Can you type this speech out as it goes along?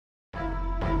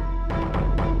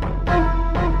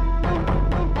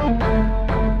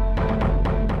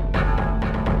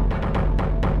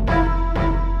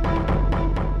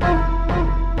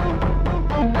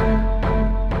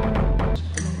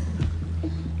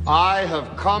I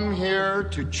have come here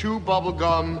to chew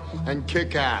bubblegum and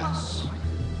kick ass.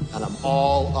 And I'm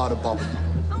all out of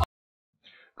bubblegum.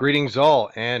 Greetings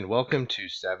all, and welcome to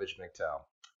Savage McTow.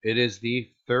 It is the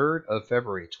 3rd of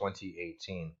February,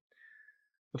 2018.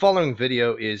 The following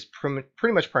video is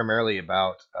pretty much primarily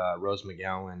about Rose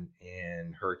McGowan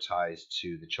and her ties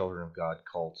to the Children of God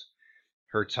cult,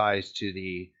 her ties to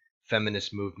the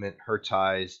feminist movement, her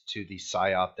ties to the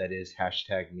PSYOP that is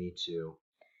 #MeToo.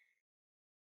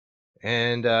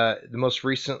 And the most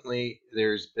recently,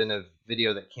 there's been a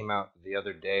video that came out the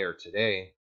other day or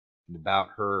today about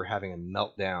her having a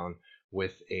meltdown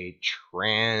with a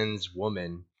trans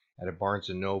woman at a Barnes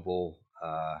 & Noble,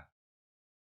 I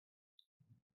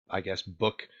guess,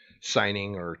 book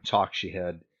signing or talk she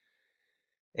had.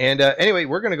 And anyway,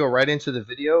 we're going to go right into the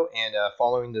video. And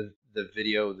following the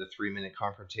video, the 3-minute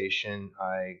confrontation,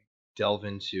 I delve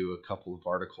into a couple of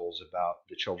articles about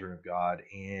the Children of God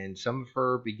and some of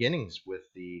her beginnings with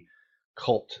the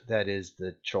cult that is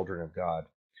the Children of God.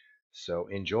 So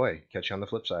enjoy. Catch you on the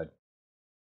flip side.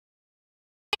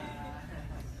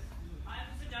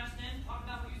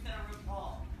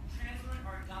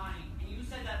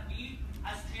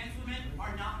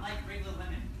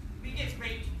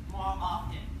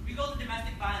 We go to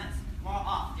domestic violence more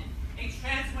often. A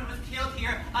trans woman was killed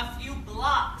here a few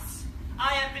blocks.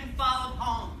 I have been followed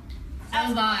home. So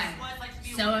have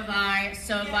I.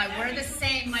 So have I. We're the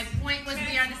same. My point was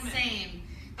we are the same.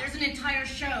 There's an entire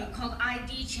show called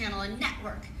ID Channel, a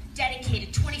network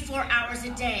dedicated 24 hours a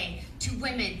day to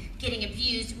women getting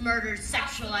abused, murdered,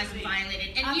 sexualized, and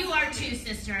violated. And you are too,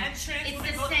 sister. And trans it's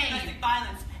women the go to same. domestic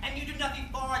violence, and you do nothing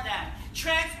for them.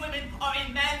 Trans women are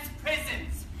in men's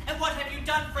prisons. And what have you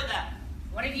done for them?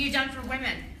 What have you done for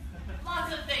women?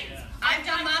 Lots of things. I've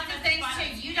done lots of things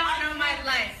too. You don't know my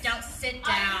life. Don't sit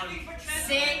down.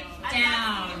 Sit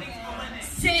down.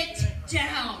 Sit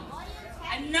down.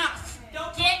 Enough.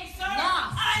 Get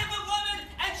lost. I am a woman,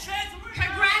 and trans women.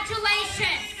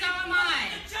 Congratulations. So am I.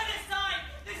 This is genocide.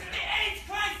 This is the AIDS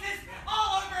crisis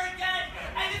all over again.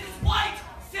 And this is white,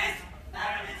 cis,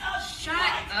 feminism.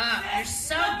 Shut up. You're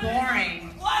so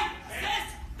boring. White, cis,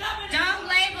 feminism. Don't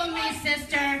label me,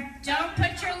 sister. Don't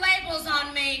put your labels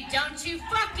on me. Don't you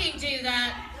fucking do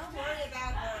that. Don't worry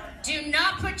about her. Do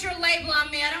not put your label on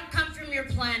me. I don't come from your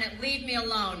planet. Leave me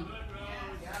alone.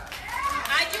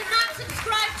 I do not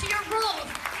subscribe to your rules.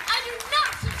 I do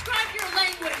not subscribe to your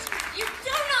language. You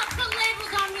do not put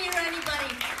labels on me or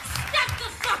anybody. Step the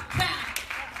fuck back.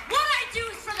 What I do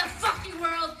is for the fucking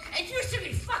world, and you should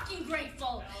be fucking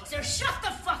grateful. So shut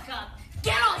the fuck up.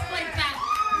 Get off my back.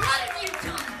 What have you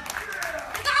done?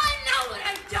 Because I know what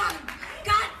I've done.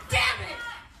 God damn it.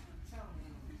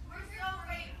 We're so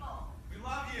grateful. We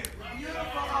love you.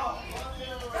 Beautiful.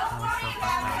 Don't worry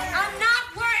about her. I'm not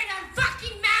worried. I'm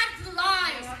fucking mad at the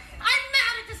lies. I'm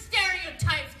mad at the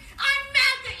stereotypes. I'm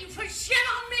mad that you put shit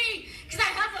on me because I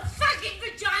have a fucking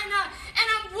vagina and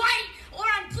I'm white or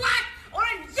I'm black or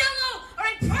I'm yellow or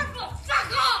I'm purple.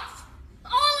 Fuck off.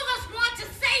 All of us want to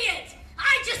say it.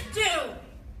 I just do.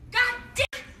 God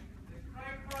damn.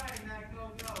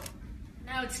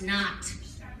 No, it's not.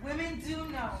 Women do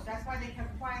know. That's why they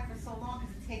kept quiet for so long,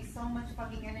 because it takes so much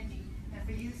fucking energy. And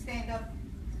for you to stand up,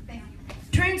 thank you.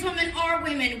 Trans women are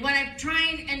women. What I've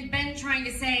tried and been trying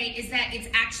to say is that it's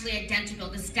actually identical.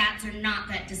 The stats are not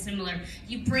that dissimilar.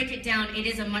 You break it down, it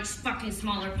is a much fucking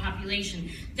smaller population.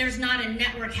 There's not a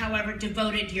network, however,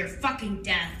 devoted to your fucking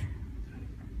death.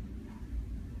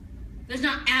 There's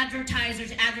not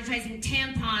advertisers advertising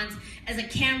tampons as a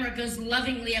camera goes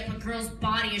lovingly up a girl's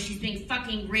body as she's being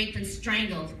fucking raped and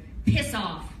strangled. Piss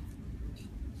off.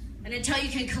 And until you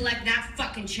can collect that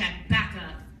fucking check, back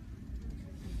up.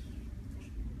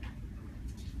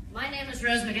 My name is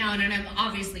Rose McGowan, and I'm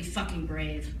obviously fucking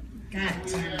brave. God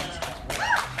damn it.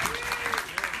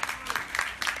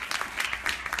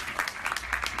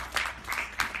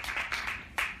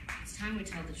 It's time we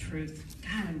tell the truth.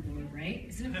 God, I'm bored, right?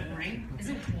 Isn't it boring?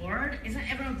 Isn't it bored?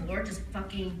 Isn't everyone bored just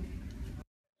fucking...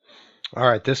 All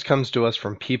right, this comes to us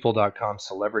from people.com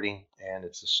celebrity, and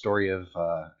it's a story of,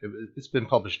 it's been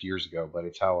published years ago, but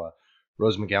it's how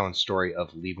Rose McGowan's story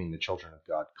of leaving the Children of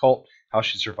God cult, how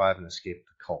she survived and escaped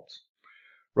the cult.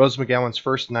 Rose McGowan's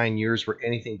first 9 years were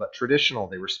anything but traditional.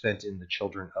 They were spent in the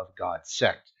Children of God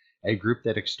sect, a group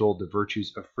that extolled the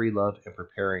virtues of free love and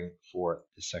preparing for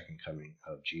the second coming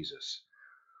of Jesus.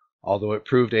 Although it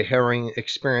proved a harrowing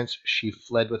experience, she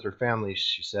fled with her family,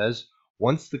 she says,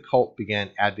 once the cult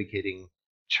began advocating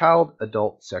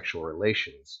child-adult sexual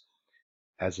relations.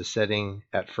 As the setting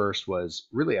at first was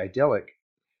really idyllic,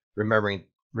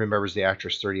 remembers the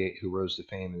actress 38 who rose to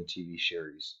fame in the TV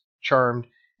series Charmed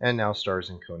and now stars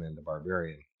in Conan the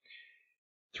Barbarian.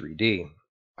 3D.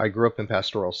 I grew up in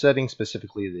pastoral settings,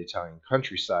 specifically the Italian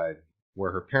countryside,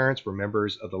 where her parents were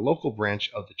members of the local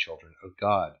branch of the Children of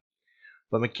God.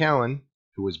 But McGowan,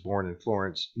 who was born in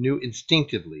Florence, knew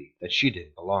instinctively that she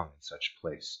didn't belong in such a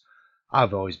place.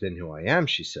 I've always been who I am,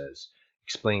 she says,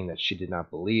 explaining that she did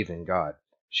not believe in God.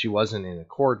 She wasn't in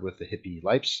accord with the hippie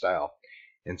lifestyle,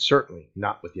 and certainly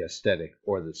not with the aesthetic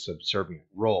or the subservient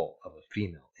role of a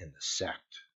female in the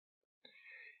sect.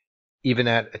 Even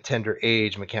at a tender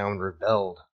age, McGowan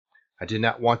rebelled. I did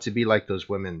not want to be like those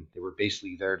women. They were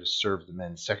basically there to serve the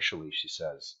men sexually, she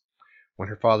says. When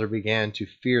her father began to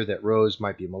fear that Rose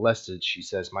might be molested, she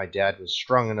says, my dad was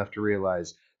strong enough to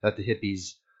realize that the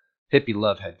hippie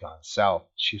love had gone south.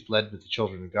 She fled with the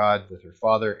Children of God with her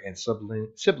father and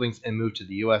siblings and moved to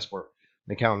the U.S., where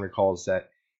McGowan recalls that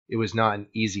it was not an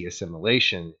easy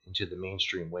assimilation into the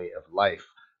mainstream way of life.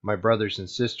 My brothers and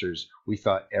sisters, we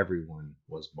thought everyone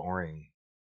was boring.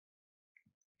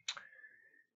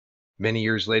 Many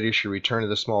years later, she returned to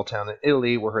the small town in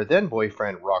Italy where her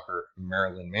then-boyfriend, rocker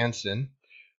Marilyn Manson.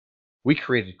 We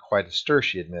created quite a stir,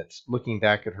 she admits. Looking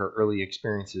back at her early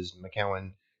experiences,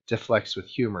 McGowan deflects with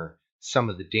humor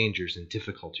some of the dangers and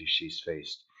difficulties she's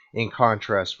faced. In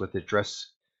contrast with the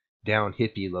dress-down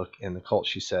hippie look in the cult,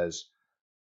 she says,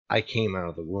 I came out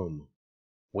of the womb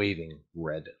waving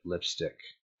red lipstick.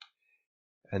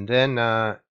 And then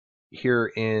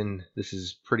this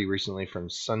is pretty recently from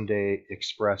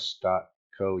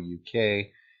sundayexpress.co.uk.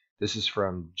 This is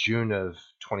from June of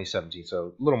 2017, so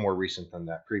a little more recent than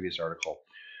that previous article.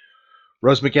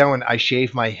 Rose McGowan, I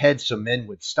shaved my head so men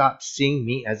would stop seeing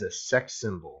me as a sex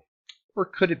symbol. Or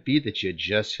could it be that you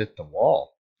just hit the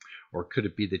wall? Or could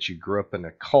it be that you grew up in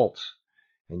a cult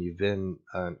and you've been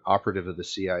an operative of the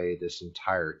CIA this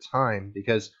entire time?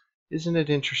 Because isn't it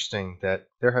interesting that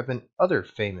there have been other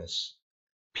famous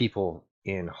people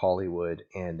in Hollywood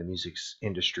and the music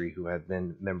industry who have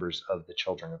been members of the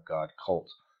Children of God cult?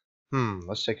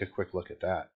 Let's take a quick look at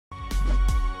that.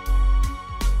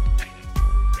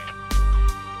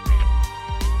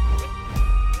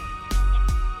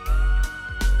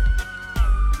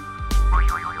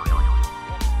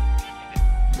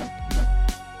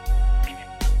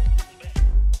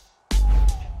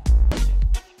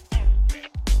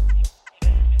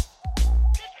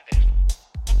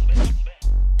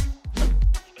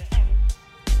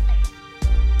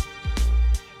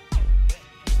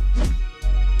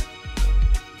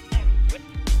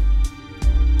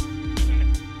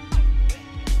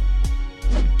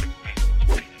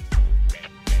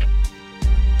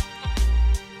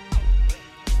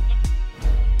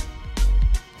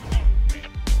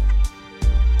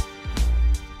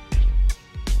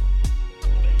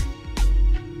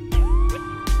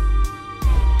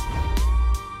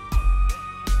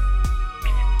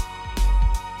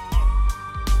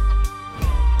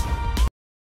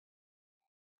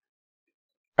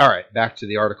 All right, back to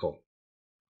the article.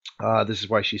 This is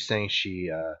why she's saying she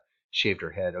shaved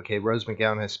her head. Okay, Rose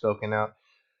McGowan has spoken out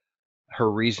her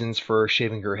reasons for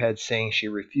shaving her head, saying she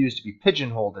refused to be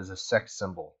pigeonholed as a sex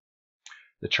symbol.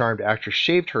 The charmed actress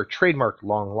shaved her trademark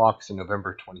long locks in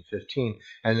November 2015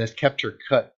 and has kept her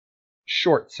cut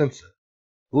short since then,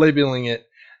 labeling it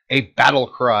a battle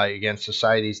cry against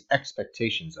society's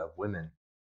expectations of women.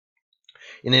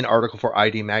 In an article for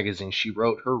ID magazine, she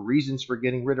wrote her reasons for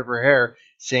getting rid of her hair,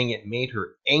 saying it made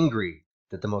her angry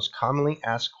that the most commonly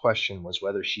asked question was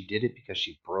whether she did it because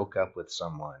she broke up with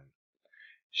someone.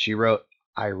 She wrote,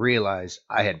 I realized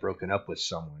I had broken up with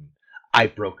someone. I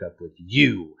broke up with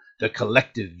you, the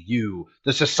collective you,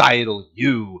 the societal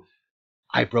you.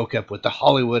 I broke up with the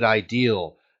Hollywood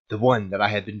ideal, the one that I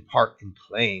had been part in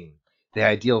playing. The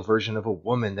ideal version of a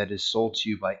woman that is sold to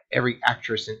you by every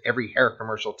actress in every hair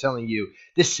commercial telling you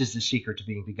this is the secret to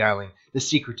being beguiling, the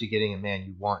secret to getting a man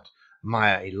you want.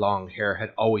 My long hair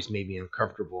had always made me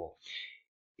uncomfortable.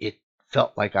 It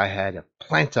felt like I had a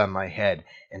plant on my head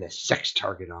and a sex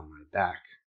target on my back.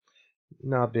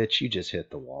 No, bitch, you just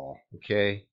hit the wall,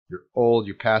 okay? You're old,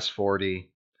 you're past 40,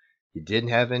 you didn't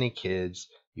have any kids,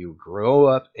 you grew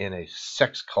up in a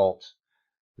sex cult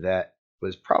that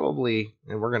was probably,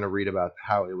 and we're going to read about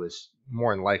how it was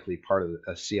more than likely part of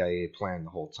a CIA plan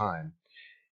the whole time,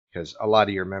 because a lot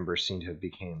of your members seem to have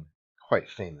become quite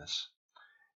famous.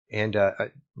 And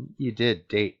you did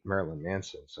date Marilyn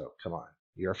Manson, so come on,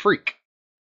 you're a freak.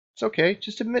 It's okay,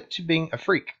 just admit to being a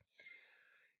freak.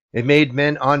 It made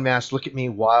men en masse look at me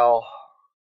while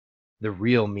the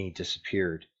real me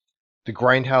disappeared. The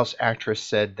Grindhouse actress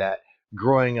said that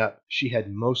growing up, she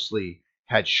had mostly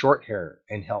had short hair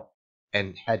and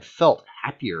had felt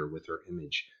happier with her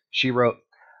image. She wrote,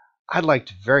 I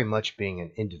liked very much being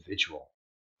an individual.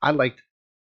 I liked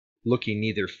looking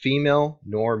neither female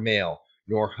nor male,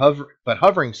 but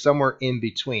hovering somewhere in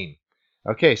between.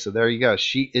 Okay, so there you go.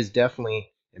 She is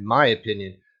definitely, in my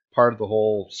opinion, part of the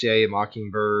whole CIA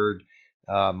Mockingbird,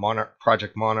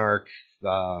 Project Monarch.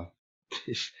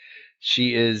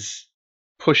 She is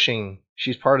pushing.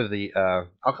 She's part of the.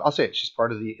 I'll say it. She's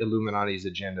part of the Illuminati's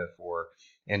agenda for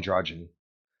androgyny,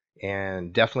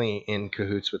 and definitely in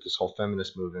cahoots with this whole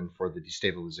feminist movement for the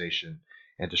destabilization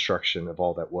and destruction of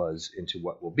all that was into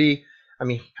what will be. I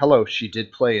mean, hello, she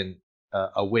did play in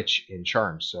a witch in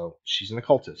Charms, so she's an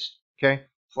occultist. Okay,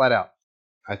 flat out.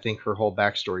 I think her whole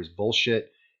backstory is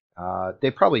bullshit.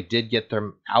 They probably did get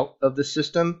them out of the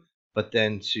system, but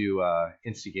then to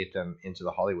instigate them into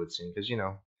the Hollywood scene, because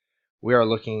we are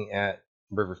looking at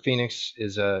River Phoenix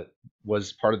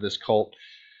was part of this cult.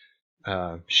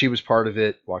 She was part of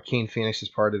it. Joaquin Phoenix is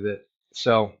part of it.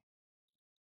 So,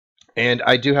 and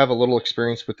I do have a little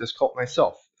experience with this cult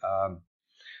myself.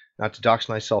 Not to dox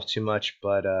myself too much,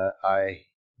 but I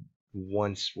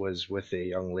once was with a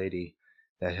young lady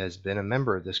that has been a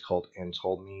member of this cult and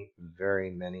told me very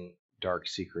many dark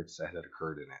secrets that had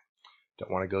occurred in it.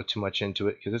 Don't want to go too much into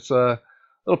it because it's a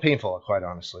little painful, quite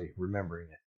honestly, remembering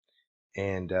it.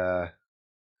 And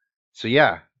so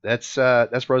yeah, that's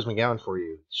Rose McGowan for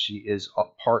you. She is a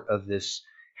part of this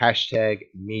hashtag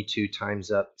 #MeToo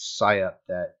Times Up PSYOP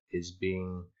that is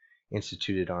being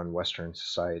instituted on Western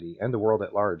society and the world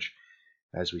at large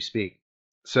as we speak.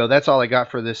 So that's all I got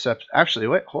for this episode. Actually,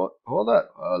 wait, hold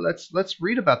up. Let's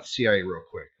read about the CIA real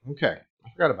quick. Okay, I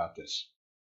forgot about this.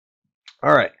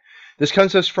 All right, this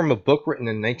comes to us from a book written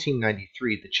in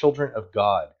 1993, The Children of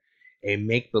God, a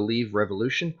make-believe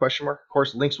revolution, ? Of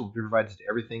course, links will be provided to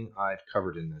everything I've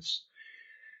covered in this.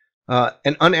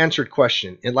 An unanswered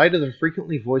question. In light of the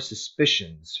frequently voiced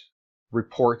suspicions,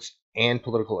 reports, and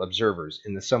political observers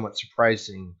in the somewhat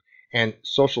surprising, and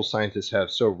social scientists have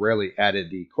so rarely added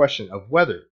the question of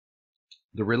whether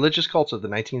the religious cults of the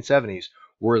 1970s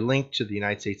were linked to the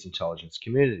United States intelligence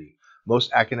community.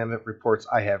 Most academic reports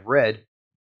I have read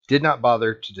did not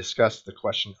bother to discuss the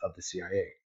question of the CIA.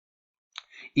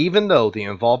 Even though the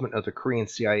involvement of the Korean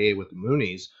CIA with the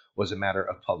Moonies was a matter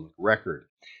of public record,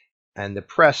 and the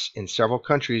press in several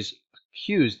countries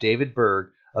accused David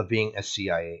Berg of being a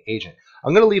CIA agent.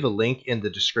 I'm going to leave a link in the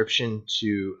description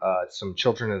to some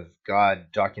Children of God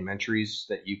documentaries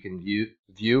that you can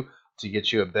view to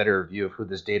get you a better view of who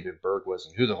this David Berg was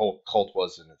and who the whole cult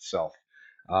was in itself.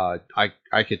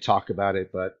 I could talk about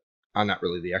it, but I'm not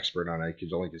really the expert on it. I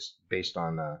could only just based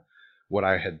on what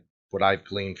I've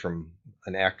gleaned from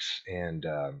an ex and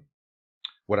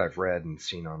what I've read and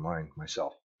seen online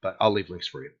myself. But I'll leave links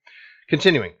for you.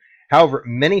 Continuing. However,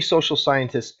 many social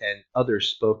scientists and others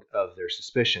spoke of their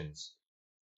suspicions.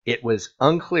 It was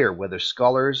unclear whether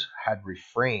scholars had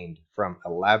refrained from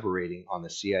elaborating on the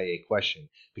CIA question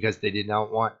because they did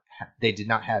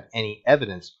not have any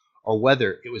evidence, or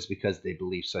whether it was because they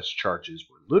believed such charges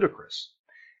were ludicrous.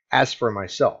 As for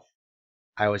myself,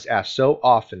 I was asked so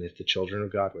often if the Children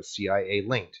of God was CIA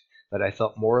linked that I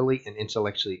felt morally and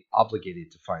intellectually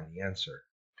obligated to find the answer.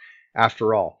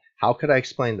 After all, how could I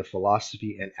explain the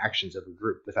philosophy and actions of a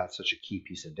group without such a key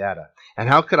piece of data? And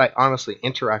how could I honestly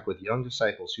interact with young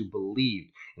disciples who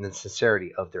believed in the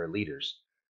sincerity of their leaders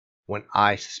when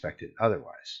I suspected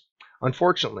otherwise?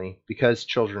 Unfortunately, because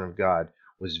Children of God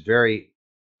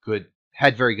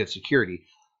had very good security,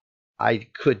 I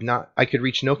could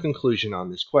reach no conclusion on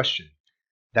this question.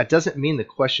 That doesn't mean the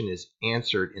question is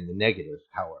answered in the negative,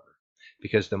 however,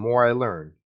 because the more I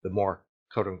learned, the more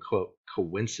quote-unquote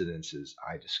coincidences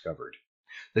I discovered.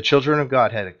 The Children of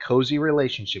God had a cozy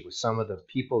relationship with some of the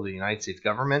people the United States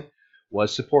government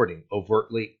was supporting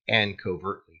overtly and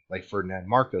covertly, like Ferdinand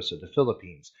Marcos of the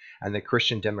Philippines and the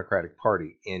Christian Democratic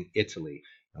Party in Italy.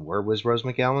 And where was Rose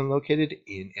McGowan located?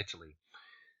 In Italy.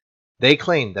 They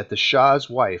claimed that the Shah's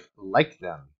wife liked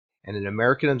them, and an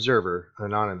American observer,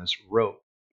 anonymous, wrote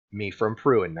me from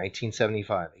Peru in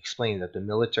 1975, explaining that the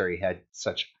military had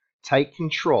such tight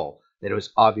control that it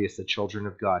was obvious the Children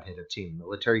of God had obtained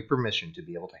military permission to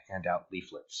be able to hand out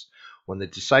leaflets. When the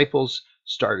disciples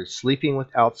started sleeping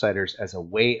with outsiders as a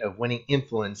way of winning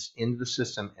influence into the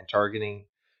system and targeting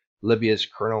Libya's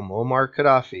Colonel Muammar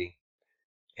Gaddafi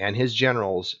and his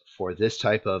generals for this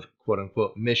type of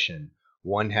quote-unquote mission,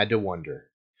 one had to wonder.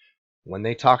 When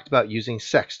they talked about using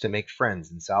sex to make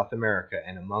friends in South America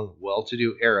and among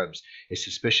well-to-do Arabs, a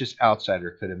suspicious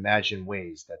outsider could imagine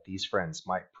ways that these friends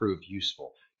might prove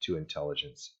useful to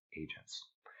intelligence agents.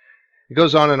 It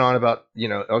goes on and on about,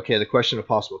 the question of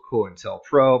possible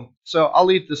COINTELPRO. So I'll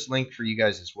leave this link for you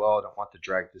guys as well. I don't want to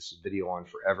drag this video on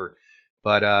forever.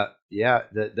 But yeah,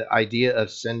 the idea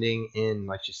of sending in,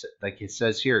 like she said, like it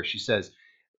says here, she says,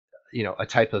 a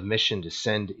type of mission to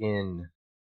send in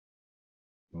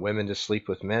women to sleep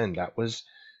with men. That was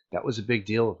a big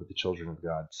deal with the Children of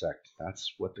God sect.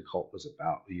 That's what the cult was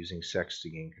about, using sex to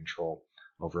gain control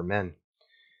over men.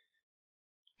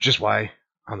 Just why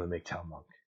I'm a MGTOW monk,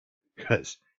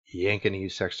 because you ain't gonna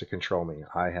use sex to control me.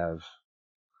 I have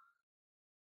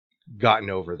gotten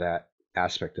over that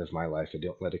aspect of my life. I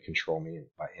don't let it control me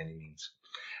by any means.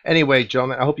 Anyway,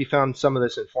 gentlemen, I hope you found some of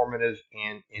this informative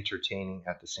and entertaining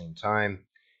at the same time.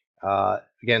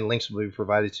 Again, links will be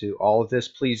provided to all of this.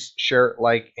 Please share,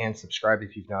 like, and subscribe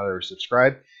if you've not already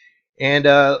subscribed. And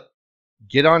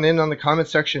get on in the comment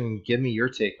section and give me your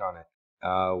take on it.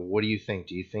 What do you think?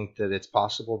 Do you think that it's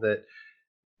possible that...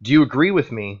 Do you agree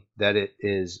with me that it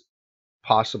is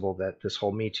possible that this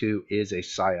whole Me Too is a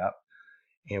PSYOP?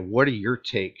 And what are your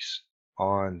takes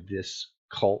on this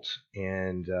cult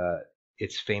and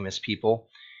its famous people?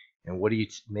 And what do you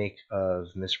make of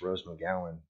Miss Rose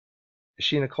McGowan? Is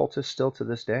she an occultist still to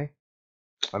this day?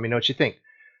 Let me know what you think.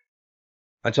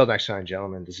 Until next time,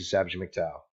 gentlemen, this is Savage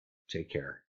MGTOW. Take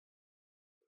care.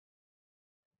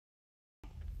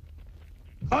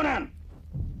 Conan,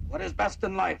 what is best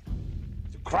in life?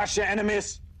 To crush your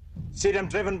enemies, see them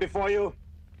driven before you,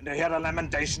 and to hear the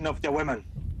lamentation of their women.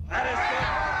 That is good.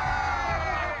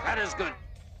 That is good.